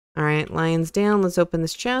All right, lions down. Let's open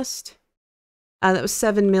this chest. That was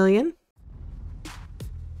 7 million.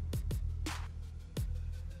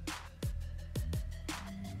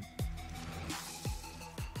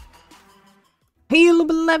 Hey, little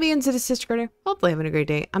Bolivians, it is Sister Carter. Hopefully having a great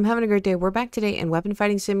day. I'm having a great day. We're back today in Weapon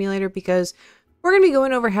Fighting Simulator because we're going to be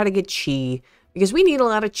going over how to get chi. Because we need a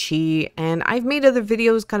lot of chi, and I've made other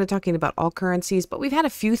videos kind of talking about all currencies, but we've had a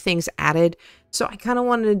few things added, so I kind of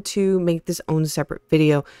wanted to make this own separate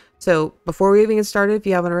video. So before we even get started, if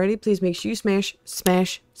you haven't already, please make sure you smash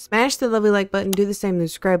the lovely like button, do the same with the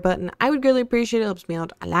subscribe button. I would really appreciate it. It helps me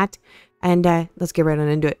out a lot. And let's get right on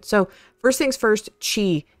into it. So first things first,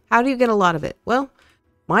 chi. How do you get a lot of it? Well,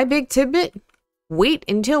 my big tidbit, wait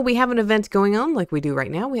until we have an event going on like we do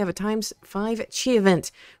right now. We have a ×5 chi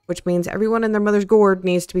event, which means everyone in their mother's gourd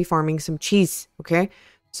needs to be farming some cheese, okay?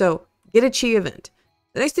 So get a chi event.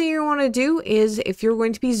 The next thing you want to do is, if you're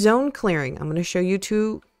going to be zone clearing, I'm going to show you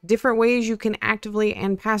 2 different ways you can actively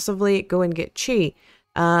and passively go and get chi.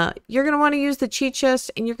 You're going to want to use the chi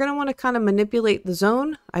chest, and you're going to want to kind of manipulate the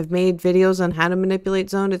zone. I've made videos on how to manipulate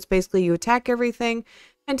zone. It's basically you attack everything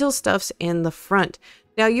until stuff's in the front.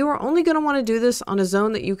 Now, you are only going to want to do this on a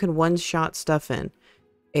zone that you can one-shot stuff in.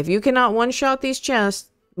 If you cannot one-shot these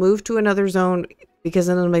chests, move to another zone, because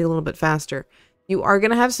then it'll make it a little bit faster. You are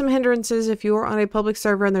going to have some hindrances if you are on a public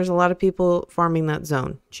server and there's a lot of people farming that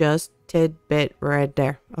zone. Just tidbit right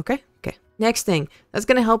there. Okay? Okay. Next thing that's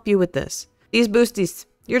going to help you with this. These boosties.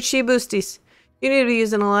 Your chi boosties. You need to be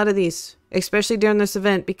using a lot of these, especially during this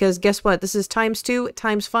event, because guess what? This is ×2,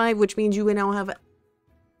 ×5, which means you will now have...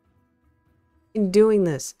 In doing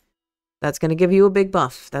this, that's going to give you a big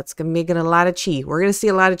buff. That's going to make it a lot of chi. We're going to see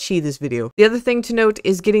a lot of chi this video. The other thing to note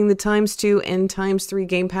is getting the ×2 and ×3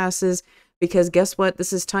 game passes, because guess what?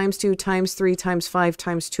 This is ×2, ×3, ×5,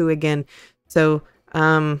 ×2 again. So,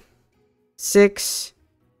 6,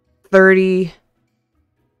 30,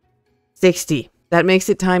 60. That makes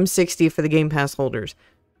it ×60 for the game pass holders.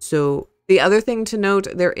 So the other thing to note,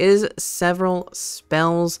 there is several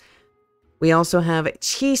spells. We also have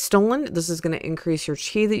chi stolen. This is going to increase your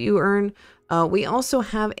chi that you earn. We also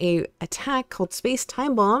have a attack called Space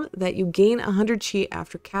Time Bomb that you gain 100 chi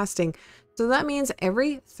after casting. So that means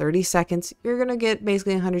every 30 seconds, you're going to get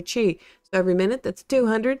basically 100 chi. So every minute, that's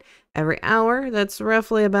 200. Every hour, that's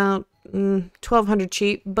roughly about 1200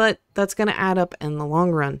 chi, but that's going to add up in the long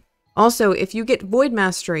run. Also, if you get Void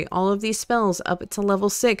Mastery, all of these spells up to level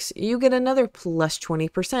 6, you get another plus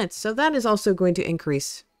 20%. So that is also going to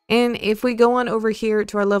increase. And if we go on over here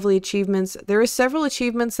to our lovely achievements, there are several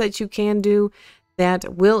achievements that you can do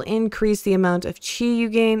that will increase the amount of chi you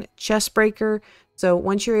gain. Chest Breaker. So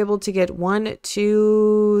once you're able to get 1,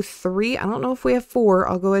 2, 3, I don't know if we have 4.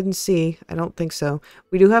 I'll go ahead and see. I don't think so.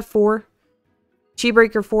 We do have 4. Chi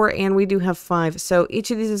Breaker 4, and we do have 5. So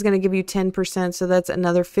each of these is going to give you 10%. So that's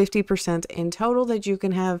another 50% in total that you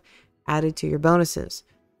can have added to your bonuses.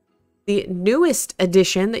 The newest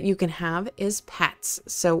addition that you can have is pets.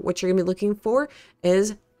 So what you're going to be looking for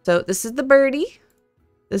is, so this is the birdie.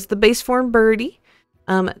 This is the base form birdie.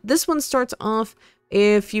 This one starts off,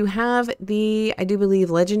 if you have the, I do believe,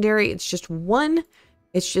 legendary, it's just 1.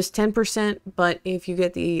 It's just 10%. But if you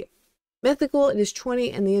get the mythical, it is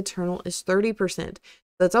 20, and the eternal is 30%.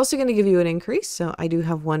 That's also going to give you an increase. So I do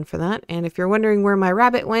have 1 for that. And if you're wondering where my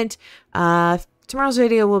rabbit went, tomorrow's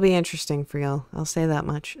video will be interesting for y'all. I'll say that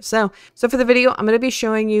much. So for the video, I'm going to be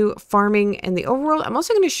showing you farming in the overworld. I'm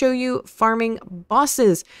also going to show you farming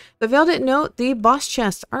bosses. If y'all didn't know, the boss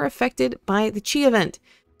chests are affected by the chi event.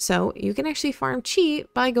 So you can actually farm chi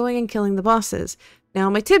by going and killing the bosses. Now,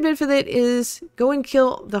 my tidbit for that is go and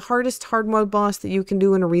kill the hardest hard mode boss that you can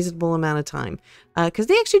do in a reasonable amount of time, because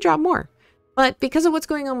they actually drop more. But because of what's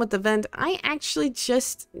going on with the event, I actually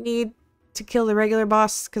just need to kill the regular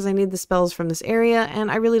boss because I need the spells from this area, and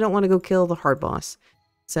I really don't want to go kill the hard boss.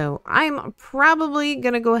 So I'm probably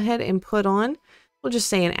going to go ahead and put on, we'll just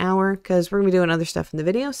say an hour, because we're going to be doing other stuff in the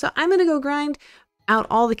video. So I'm going to go grind out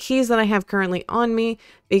all the keys that I have currently on me,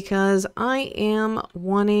 because I am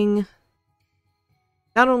wanting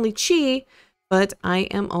not only chi, but I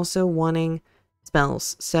am also wanting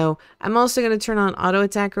spells. So I'm also going to turn on auto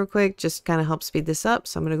attack real quick, just kind of help speed this up.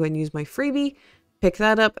 So I'm going to go ahead and use my freebie. Pick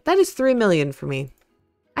that up. That is 3 million for me.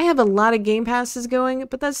 I have a lot of game passes going,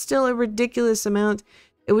 but that's still a ridiculous amount.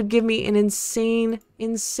 It would give me an insane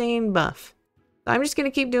buff. So I'm just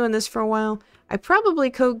going to keep doing this for a while. I probably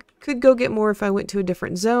could go get more if I went to a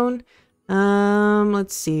different zone.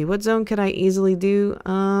 Let's see. What zone could I easily do?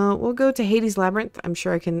 We'll go to Hades Labyrinth. I'm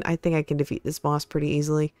sure I think I can defeat this boss pretty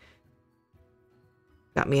easily.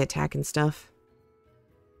 Got me attacking stuff.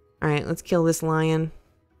 Alright, let's kill this lion.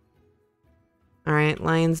 All right,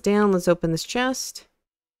 lions down. Let's open this chest.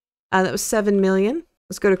 That was 7 million.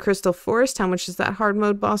 Let's go to Crystal Forest. How much is that hard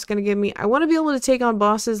mode boss going to give me? I want to be able to take on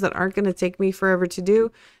bosses that aren't going to take me forever to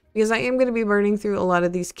do, because I am going to be burning through a lot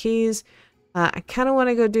of these keys. I kind of want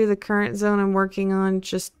to go do the current zone I'm working on,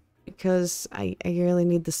 just because I really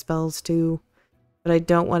need the spells too, but I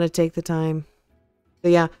don't want to take the time. So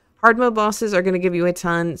yeah, hard mode bosses are going to give you a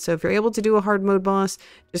ton. So if you're able to do a hard mode boss,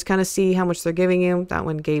 just kind of see how much they're giving you. That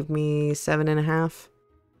one gave me 7.5.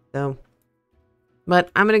 So,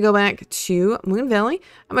 but I'm going to go back to Moon Valley.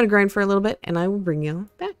 I'm going to grind for a little bit and I will bring you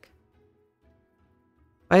back.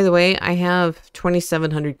 By the way, I have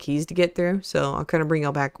 2,700 keys to get through, so I'll kind of bring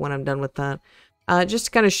y'all back when I'm done with that. Just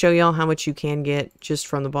to kind of show y'all how much you can get just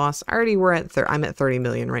from the boss. I already were at I'm at 30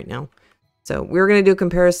 million right now. So we're going to do a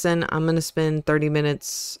comparison. I'm going to spend 30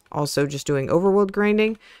 minutes also just doing overworld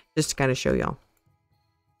grinding, just to kind of show y'all.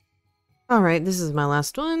 All right, this is my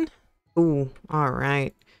last one. Ooh, all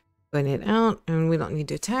right. Go ahead and hit out, and we don't need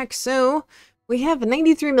to attack. So we have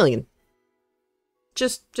 93 million.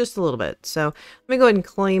 Just a little bit. So let me go ahead and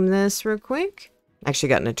claim this real quick. Actually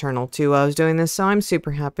got an Eternal too while I was doing this, so I'm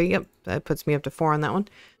super happy. Yep, that puts me up to 4 on that one.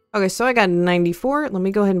 Okay, so I got 94. Let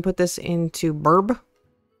me go ahead and put this into Burb.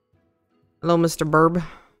 Hello, Mr. Burb.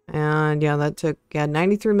 And yeah, that took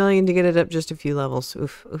 93 million to get it up just a few levels.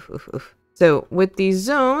 Oof, oof, oof, oof. So with the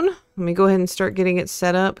zone, let me go ahead and start getting it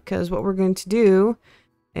set up, because what we're going to do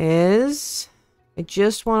is I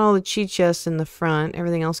just want all the cheat chests in the front.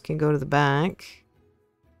 Everything else can go to the back.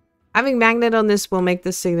 Having magnet on this will make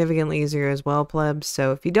this significantly easier as well, plebs.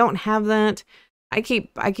 So if you don't have that, I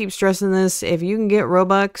keep stressing this. If you can get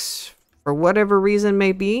Robux for whatever reason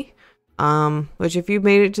may be, which if you've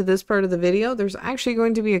made it to this part of the video, there's actually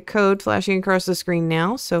going to be a code flashing across the screen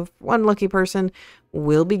now. So one lucky person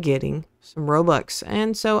will be getting some Robux.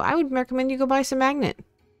 And so I would recommend you go buy some magnet.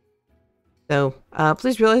 So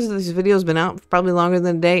please realize that this video has been out for probably longer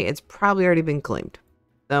than a day. It's probably already been claimed.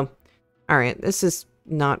 So, all right, this is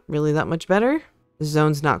not really that much better. The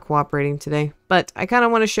zone's not cooperating today, but I kind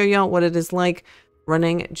of want to show y'all what it is like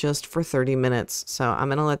running just for 30 minutes. So I'm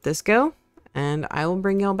going to let this go and I will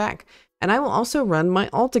bring y'all back. And I will also run my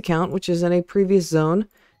alt account, which is in a previous zone,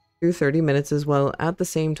 through 30 minutes as well at the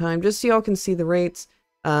same time, just so y'all can see the rates.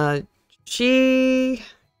 She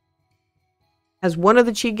has one of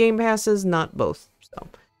the cheat game passes, not both. So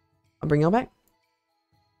I'll bring y'all back.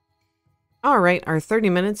 All right, our 30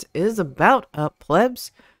 minutes is about up,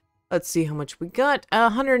 plebs. Let's see how much we got.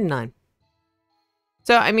 109.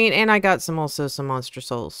 So, I mean, and I got also some monster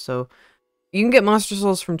souls. So, you can get monster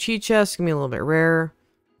souls from cheat chests. It's going to be a little bit rarer.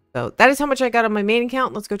 So, that is how much I got on my main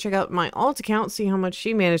account. Let's go check out my alt account, see how much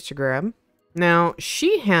she managed to grab. Now,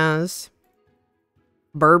 she has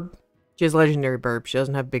Burb. She has legendary Burb. She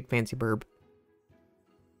doesn't have big fancy Burb.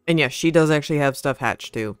 And yes, she does actually have stuff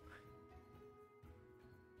hatched too.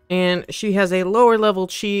 And she has a lower level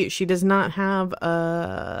cheat. She does not have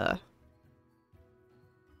a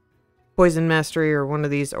Poison Mastery or one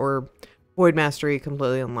of these, or Void Mastery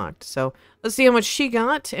completely unlocked. So let's see how much she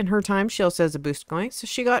got in her time. She also has a boost going. So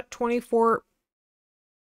she got 24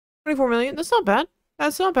 million. That's not bad.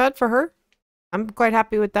 That's not bad for her. I'm quite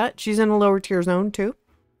happy with that. She's in a lower tier zone too.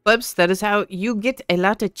 Plebs, that is how you get a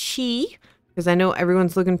lot of chi. Because I know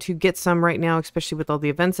everyone's looking to get some right now, especially with all the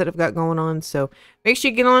events that I've got going on. So make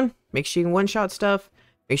sure you get on. Make sure you can one-shot stuff.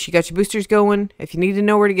 Make sure you got your boosters going. If you need to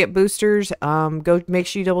know where to get boosters, go make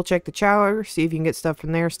sure you double-check the chowder. See if you can get stuff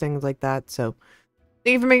from there, things like that. So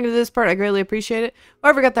thank you for making it to this part. I greatly appreciate it.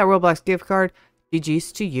 Whoever got that Roblox gift card,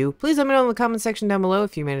 GG's to you. Please let me know in the comment section down below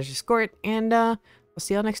if you managed to score it. And I'll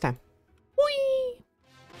see y'all next time.